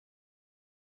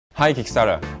Hi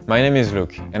Kickstarter, my name is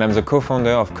Luke and I'm the co-founder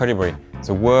of Kolibree,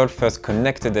 the world's first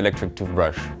connected electric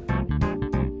toothbrush.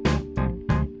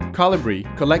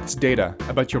 Kolibree collects data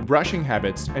about your brushing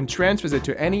habits and transfers it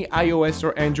to any iOS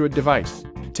or Android device,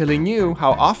 telling you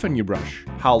how often you brush,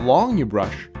 how long you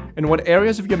brush, and what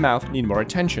areas of your mouth need more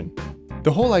attention.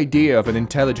 The whole idea of an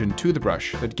intelligent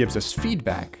toothbrush that gives us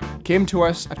feedback came to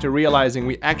us after realizing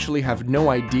we actually have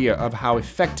no idea of how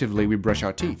effectively we brush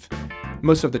our teeth.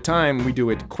 Most of the time, we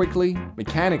do it quickly,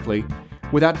 mechanically,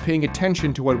 without paying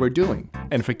attention to what we're doing.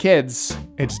 And for kids,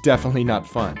 it's definitely not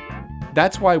fun.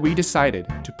 That's why we decided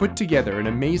to put together an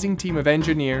amazing team of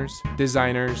engineers,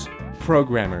 designers,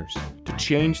 programmers to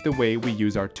change the way we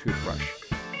use our toothbrush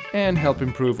and help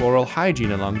improve oral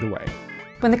hygiene along the way.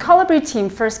 When the Kolibree team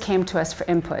first came to us for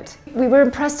input, we were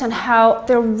impressed on how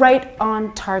they're right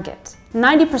on target.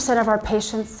 90% of our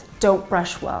patients don't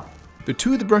brush well. The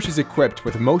toothbrush is equipped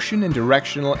with motion and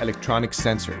directional electronic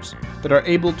sensors that are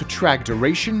able to track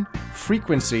duration,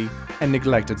 frequency, and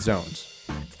neglected zones.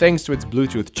 Thanks to its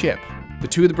Bluetooth chip, the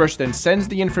toothbrush then sends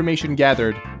the information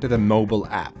gathered to the mobile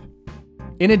app.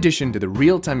 In addition to the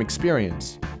real-time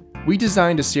experience, we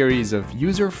designed a series of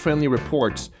user-friendly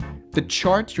reports that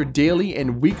chart your daily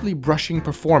and weekly brushing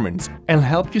performance and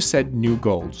help you set new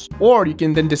goals. Or you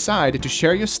can then decide to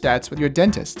share your stats with your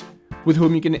dentist, with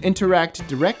whom you can interact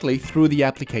directly through the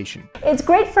application. It's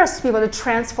great for us to be able to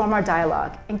transform our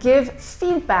dialogue and give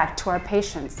feedback to our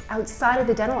patients outside of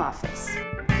the dental office.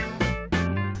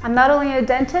 I'm not only a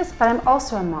dentist, but I'm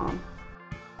also a mom.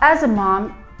 As a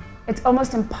mom, it's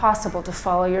almost impossible to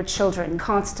follow your children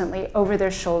constantly over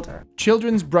their shoulder.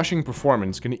 Children's brushing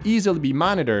performance can easily be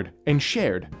monitored and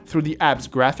shared through the app's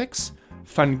graphics,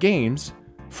 fun games,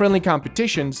 friendly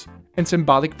competitions, and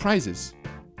symbolic prizes.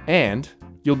 And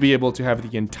you'll be able to have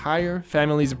the entire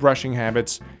family's brushing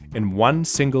habits in one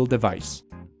single device.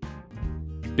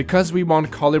 Because we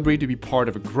want Kolibree to be part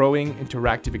of a growing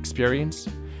interactive experience,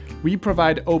 we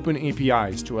provide open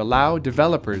APIs to allow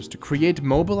developers to create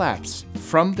mobile apps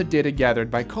from the data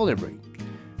gathered by Kolibree.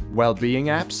 Well-being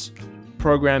apps,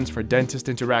 programs for dentist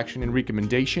interaction and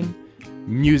recommendation,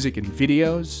 music and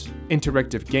videos,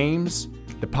 interactive games,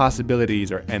 the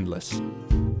possibilities are endless.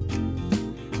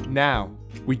 Now,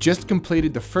 we just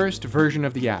completed the first version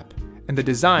of the app and the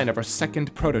design of our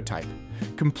second prototype,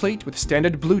 complete with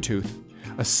standard Bluetooth,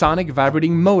 a sonic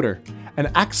vibrating motor, an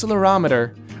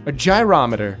accelerometer, a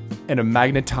gyrometer, and a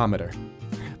magnetometer.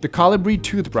 The Kolibree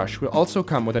toothbrush will also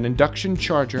come with an induction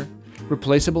charger,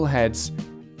 replaceable heads,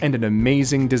 and an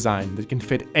amazing design that can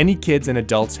fit any kids and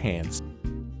adults' hands.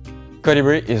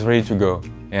 Kolibree is ready to go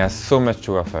and has so much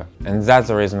to offer, and that's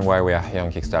the reason why we are here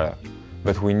on Kickstarter.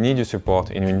 But we need your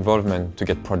support and your involvement to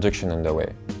get production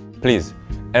underway. Please,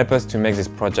 help us to make this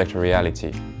project a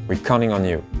reality. We're counting on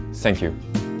you. Thank you.